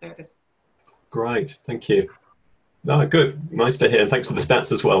service. Great, thank you. No, good, nice to hear, and thanks for the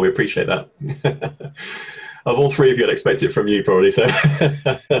stats as well, we appreciate that. Of all three of you, I'd expect it from you probably, so.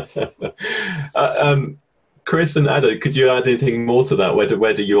 Chris and Ada, could you add anything more to that?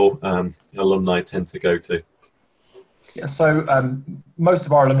 Where do your alumni tend to go to? Yeah, so most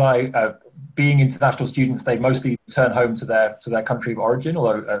of our alumni, being international students, they mostly return home to their country of origin,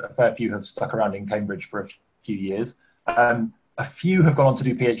 although a fair few have stuck around in Cambridge for a few years. A few have gone on to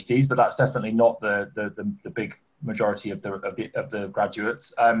do PhDs, but that's definitely not the big majority of the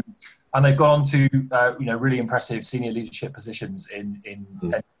graduates. And they've gone on to really impressive senior leadership positions in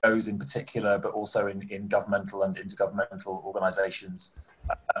NGOs in particular, but also in governmental and intergovernmental organisations.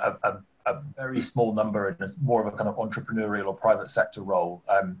 A very small number in more of a kind of entrepreneurial or private sector role.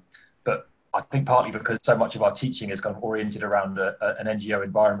 But I think partly because so much of our teaching is kind of oriented around an NGO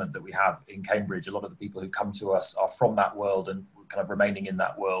environment that we have in Cambridge. A lot of the people who come to us are from that world and kind of remaining in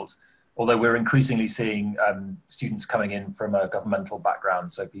that world. Although we're increasingly seeing students coming in from a governmental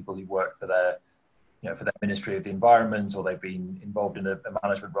background, so people who work for their Ministry of the Environment, or they've been involved in a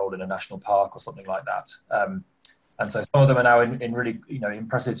management role in a national park or something like that. And so some of them are now in really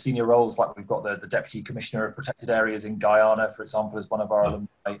impressive senior roles, like we've got the Deputy Commissioner of Protected Areas in Guyana, for example, as one of our alumni.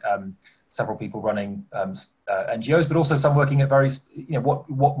 Several people running NGOs, but also some working at very,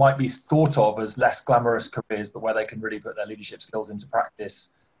 what might be thought of as less glamorous careers, but where they can really put their leadership skills into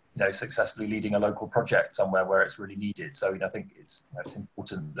practice. Successfully leading a local project somewhere where it's really needed. So I think it's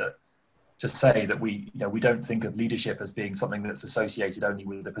important that to say that we don't think of leadership as being something that's associated only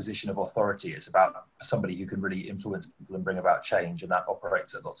with a position of authority. It's about somebody who can really influence people and bring about change, and that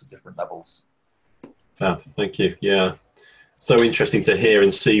operates at lots of different levels. Thank you. Yeah, so interesting to hear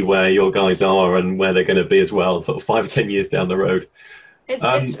and see where your guys are and where they're going to be as well, sort of 5 or 10 years down the road.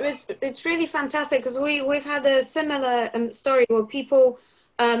 It's really fantastic because we've had a similar story where people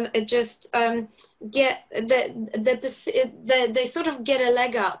just get they sort of get a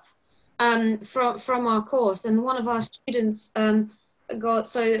leg up from our course, and one of our students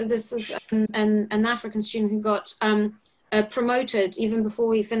this is an African student who got promoted even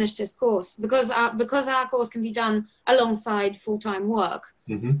before he finished his course because our course can be done alongside full-time work.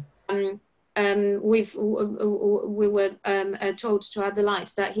 We were told to our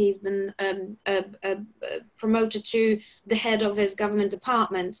delight that he's been promoted to the head of his government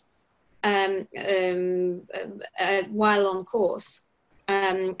department while on course,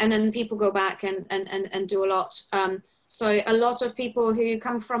 and then people go back and do a lot. So a lot of people who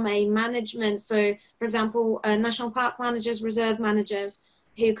come from a management, so for example, national park managers, reserve managers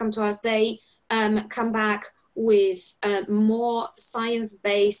who come to us, they come back with more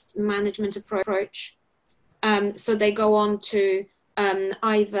science-based management approach. So they go on to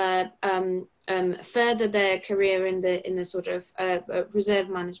either further their career in the sort of reserve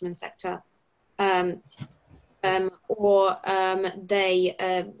management sector, or they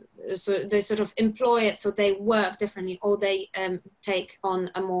sort of employ it, so they work differently, or they take on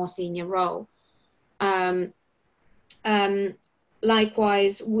a more senior role.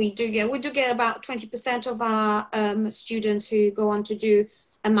 Likewise, we do get about 20% of our students who go on to do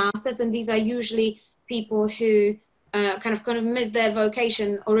a master's, and these are usually people who kind of missed their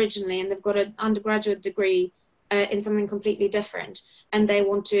vocation originally, and they've got an undergraduate degree in something completely different, and they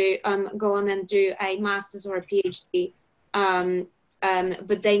want to go on and do a master's or a PhD,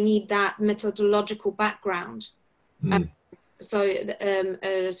 but they need that methodological background. So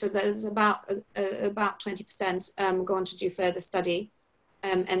there's about 20% go on to do further study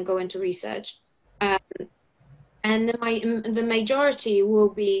and go into research, and the majority will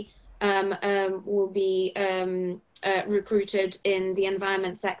be recruited in the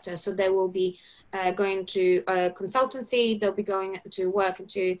environment sector. So they will be going to consultancy, they'll be going to work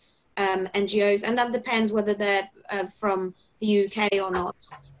into NGOs, and that depends whether they're from the UK or not.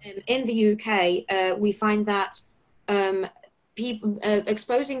 In the UK, we find that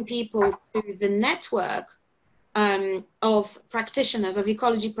exposing people to the network of practitioners, of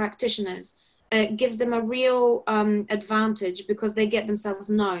ecology practitioners, gives them a real advantage, because they get themselves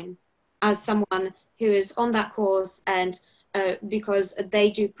known as someone who is on that course, and because they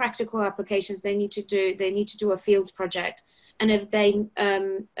do practical applications, they need to do a field project, and if they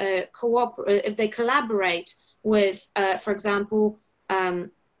if they collaborate with, for example, either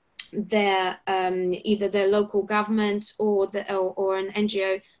their local government or an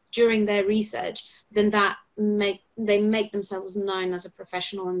NGO during their research, then they make themselves known as a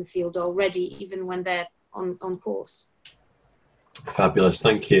professional in the field already, even when they're on course. Fabulous,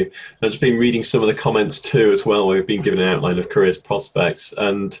 thank you. I've just been reading some of the comments too as well. We've been given an outline of careers prospects,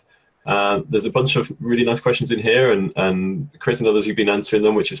 and there's a bunch of really nice questions in here, and Chris and others, you've been answering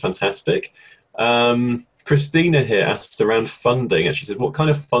them, which is fantastic. Christina here asks around funding, and she says, what kind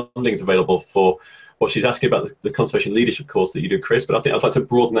of funding is available for, well, she's asking about the conservation leadership course that you do, Chris, but I think I'd like to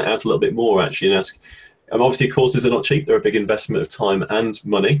broaden that out a little bit more actually, and ask, obviously courses are not cheap, they're a big investment of time and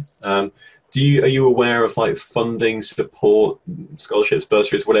money. Are you aware of like funding, support, scholarships,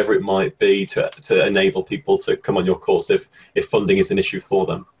 bursaries, whatever it might be, to enable people to come on your course if funding is an issue for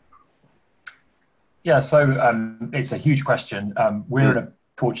them? Yeah, so it's a huge question. We're in a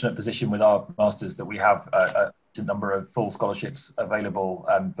fortunate position with our masters that we have a number of full scholarships available,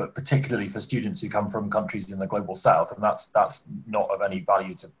 but particularly for students who come from countries in the global south, and that's not of any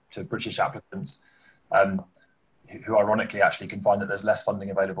value to British applicants, who ironically actually can find that there's less funding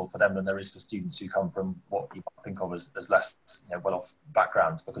available for them than there is for students who come from what you might think of as less well-off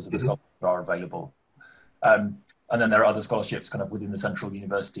backgrounds, because of the scholarships that are available. And then there are other scholarships kind of within the central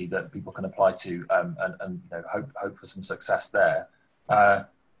university that people can apply to, and hope for some success there. And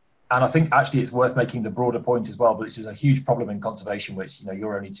I think actually it's worth making the broader point as well, but this is a huge problem in conservation, which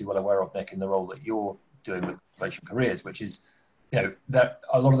you're only too well aware of, Nick, in the role that you're doing with conservation careers, which is that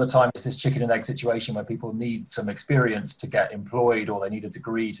a lot of the time it's this chicken and egg situation where people need some experience to get employed, or they need a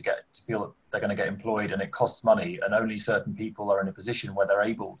degree to feel that they're going to get employed, and it costs money, and only certain people are in a position where they're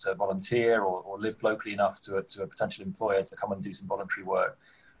able to volunteer or live locally enough to a potential employer to come and do some voluntary work.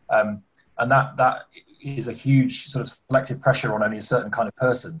 And that is a huge sort of selective pressure on only a certain kind of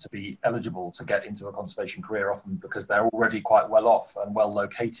person to be eligible to get into a conservation career, often because they're already quite well off and well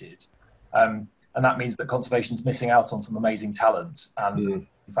located. And that means that conservation's missing out on some amazing talent, and in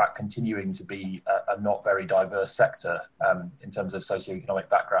fact continuing to be a not very diverse sector in terms of socioeconomic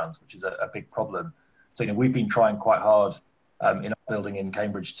backgrounds, which is a big problem. So we've been trying quite hard in our building in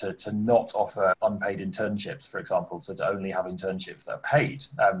Cambridge to not offer unpaid internships, for example, so to only have internships that are paid,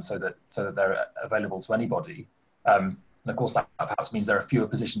 so that they're available to anybody. And of course that perhaps means there are fewer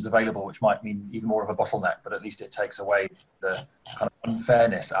positions available, which might mean even more of a bottleneck, but at least it takes away the kind of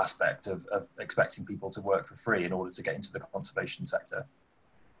unfairness aspect of expecting people to work for free in order to get into the conservation sector.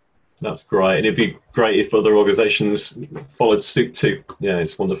 That's great, and it'd be great if other organisations followed suit too. Yeah,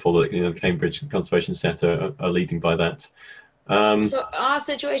 it's wonderful that Cambridge Conservation Centre are leading by that. So our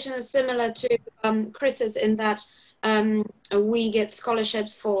situation is similar to Chris's in that we get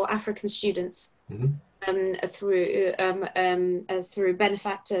scholarships for African students through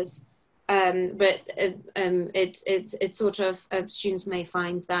benefactors, but it's sort of students may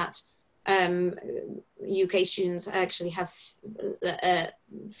find that UK students actually have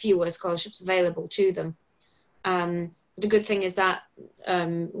fewer scholarships available to them. The good thing is that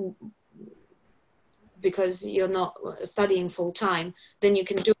because you're not studying full time, then you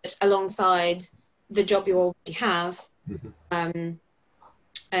can do it alongside the job you already have.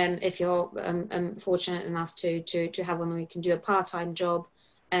 If you're fortunate enough to have one where you can do a part-time job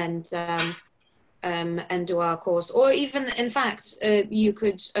and do our course, or even in fact you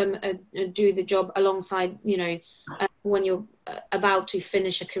could do the job alongside when you're about to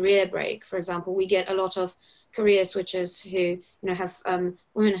finish a career break. For example, we get a lot of career switchers who have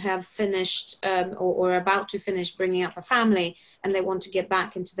women who have finished or about to finish bringing up a family, and they want to get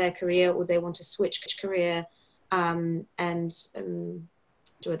back into their career, or they want to switch career and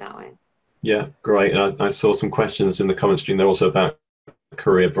do it that way. Yeah, great. I saw some questions in the comment stream. They're also about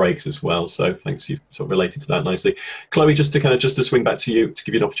career breaks as well. So thanks, you've sort of related to that nicely. Chloe, just to swing back to you to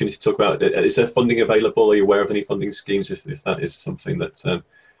give you an opportunity to talk about, is there funding available? Are you aware of any funding schemes if that is something that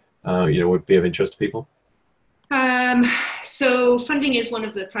would be of interest to people? So funding is one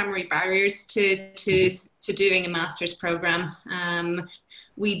of the primary barriers to doing a master's program.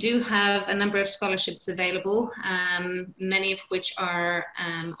 We do have a number of scholarships available, many of which are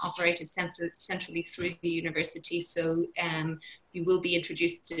operated centrally through the university. So you will be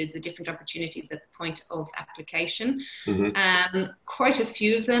introduced to the different opportunities at the point of application. Quite a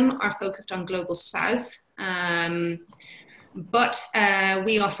few of them are focused on Global South. But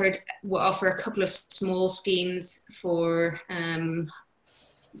we offer a couple of small schemes for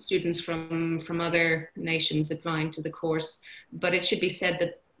students from other nations applying to the course. But it should be said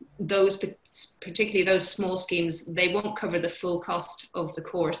that those, particularly those small schemes, they won't cover the full cost of the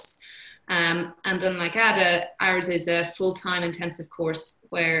course. And unlike ADA, ours is a full-time intensive course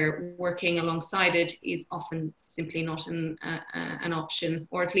where working alongside it is often simply not an option,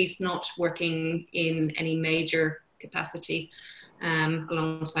 or at least not working in any major capacity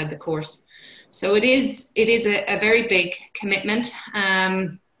alongside the course. So it is a very big commitment,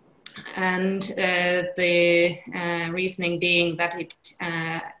 and the reasoning being that it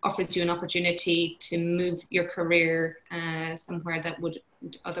offers you an opportunity to move your career somewhere that would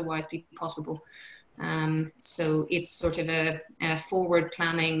otherwise be possible. So it's sort of a forward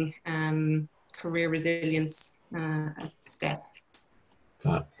planning career resilience step.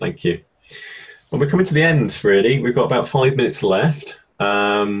 Thank you. Well, we're coming to the end, really. We've got about 5 minutes left.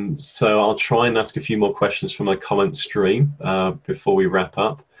 So I'll try and ask a few more questions from my comment stream before we wrap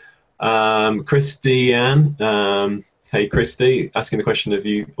up. Christy-Ann, hey Christy, asking the question of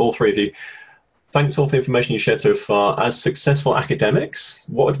you, all three of you. Thanks for all the information you shared so far. As successful academics,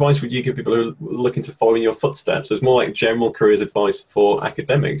 what advice would you give people who are looking to follow in your footsteps? It's more like general careers advice for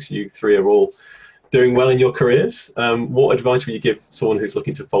academics. You three are all doing well in your careers. What advice would you give someone who's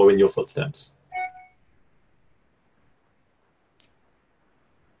looking to follow in your footsteps?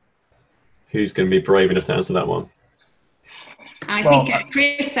 Who's going to be brave enough to answer that one? I think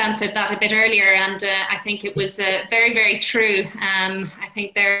Chris answered that a bit earlier, and I think it was very, very true. I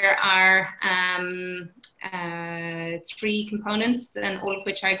think there are 3 components, and all of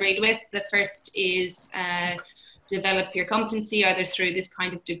which I agreed with. The first is develop your competency either through this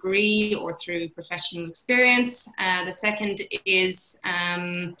kind of degree or through professional experience. The second is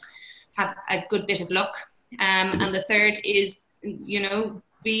have a good bit of luck. And the third is,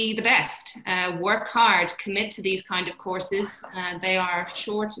 be the best, work hard, commit to these kind of courses. They are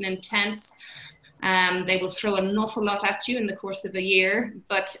short and intense. They will throw an awful lot at you in the course of a year,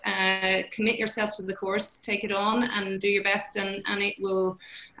 but commit yourself to the course, take it on and do your best, and it will,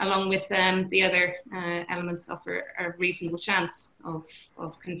 along with the other elements, offer a reasonable chance of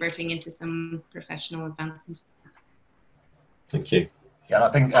converting into some professional advancement. Thank you. Yeah, and I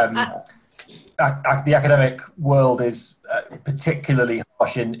think the academic world is particularly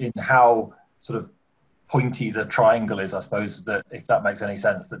harsh in how sort of pointy the triangle is, I suppose, that if that makes any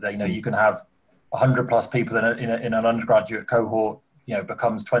sense, that you can have 100+ people in an undergraduate cohort,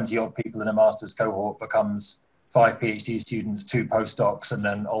 becomes 20 odd people in a master's cohort, becomes 5 PhD students, 2 postdocs, and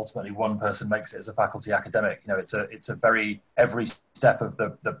then ultimately 1 person makes it as a faculty academic. It's a very, every step of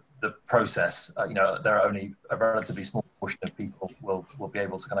the process, there are only a relatively small portion of people will be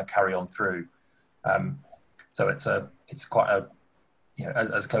able to kind of carry on through. So it's quite a,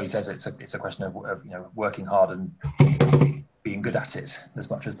 as Chloe says, it's a question of working hard and being good at it as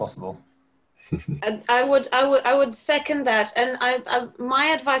much as possible. And I would second that, and my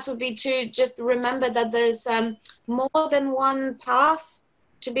advice would be to just remember that there's more than one path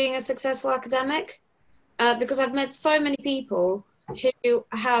to being a successful academic, because I've met so many people who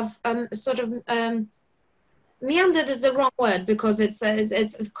have sort of meandered is the wrong word, because it's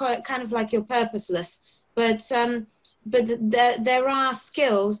kind of like you're purposeless, but there are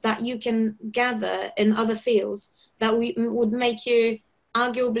skills that you can gather in other fields that would make you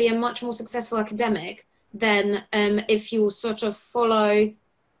arguably a much more successful academic than if you sort of follow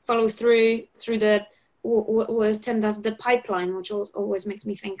through the what was termed as the pipeline, which always makes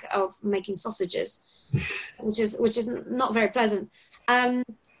me think of making sausages, which is not very pleasant. And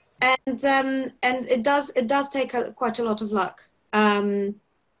it does take quite a lot of luck. And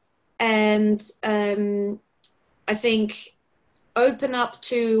I think open up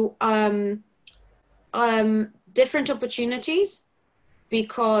to different opportunities,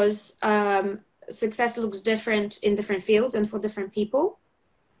 because success looks different in different fields and for different people.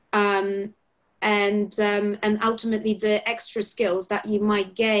 And ultimately the extra skills that you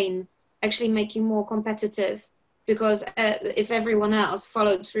might gain actually make you more competitive, because if everyone else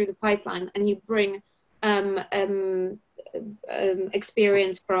followed through the pipeline and you bring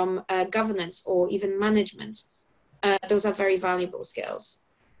experience from governance or even management, those are very valuable skills.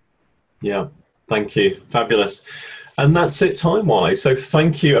 Yeah, thank you. Fabulous. And that's it time-wise. So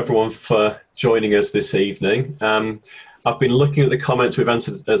thank you, everyone, for joining us this evening. I've been looking at the comments. We've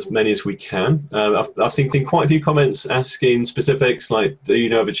answered as many as we can. I've seen quite a few comments asking specifics like, do you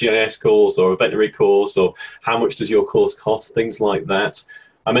know of a GIS course or a veterinary course, or how much does your course cost, things like that.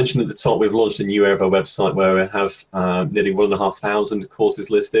 I mentioned at the top we've launched a new area of our website where we have nearly 1,500 courses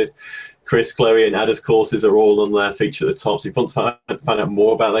listed. Chris, Chloe and Ada's courses are all on there, featured at the top. So if you want to find out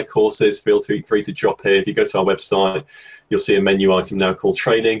more about their courses, feel free to drop in. If you go to our website, you'll see a menu item now called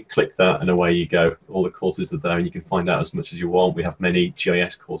training. Click that and away you go. All the courses are there and you can find out as much as you want. We have many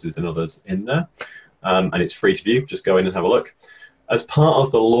GIS courses and others in there. And it's free to view. Just go in and have a look. As part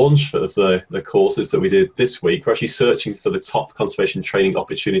of the launch of the courses that we did this week, we're actually searching for the top conservation training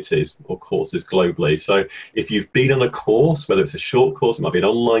opportunities or courses globally. So if you've been on a course, whether it's a short course, it might be an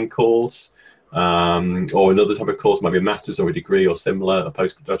online course, or another type of course, it might be a master's or a degree or similar, a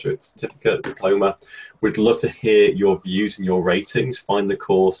postgraduate certificate, a diploma, we'd love to hear your views and your ratings. Find the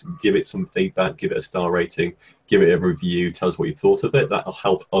course, give it some feedback, give it a star rating, give it a review, tell us what you thought of it. That'll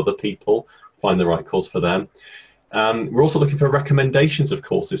help other people find the right course for them. We're also looking for recommendations of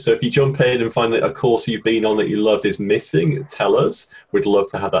courses. So if you jump in and find that a course you've been on that you loved is missing, tell us. We'd love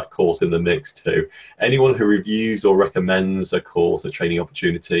to have that course in the mix too. Anyone who reviews or recommends a course, a training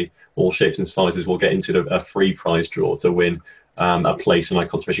opportunity, all shapes and sizes, will get into a free prize draw to win a place in our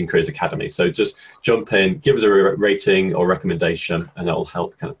Conservation Careers Academy. So just jump in, give us a rating or recommendation, and that will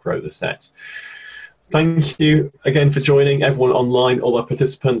help kind of grow the set. Thank you again for joining, everyone online, all our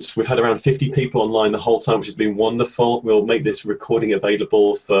participants. We've had around 50 people online the whole time, which has been wonderful. We'll make this recording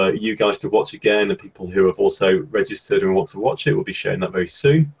available for you guys to watch again, and people who have also registered and want to watch it. We'll be sharing that very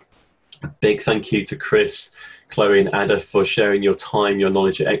soon. A big thank you to Chris, Chloe and Ada for sharing your time, your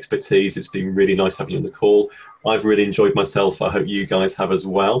knowledge and expertise. It's been really nice having you on the call. I've really enjoyed myself. I hope you guys have as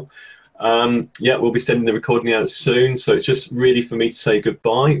well. Yeah, we'll be sending the recording out soon. So it's just really for me to say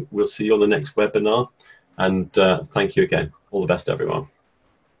goodbye. We'll see you on the next webinar. And thank you again. All the best, everyone.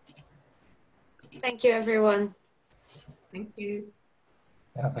 Thank you, everyone. Thank you.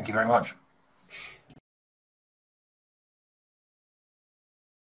 Yeah, thank you very much.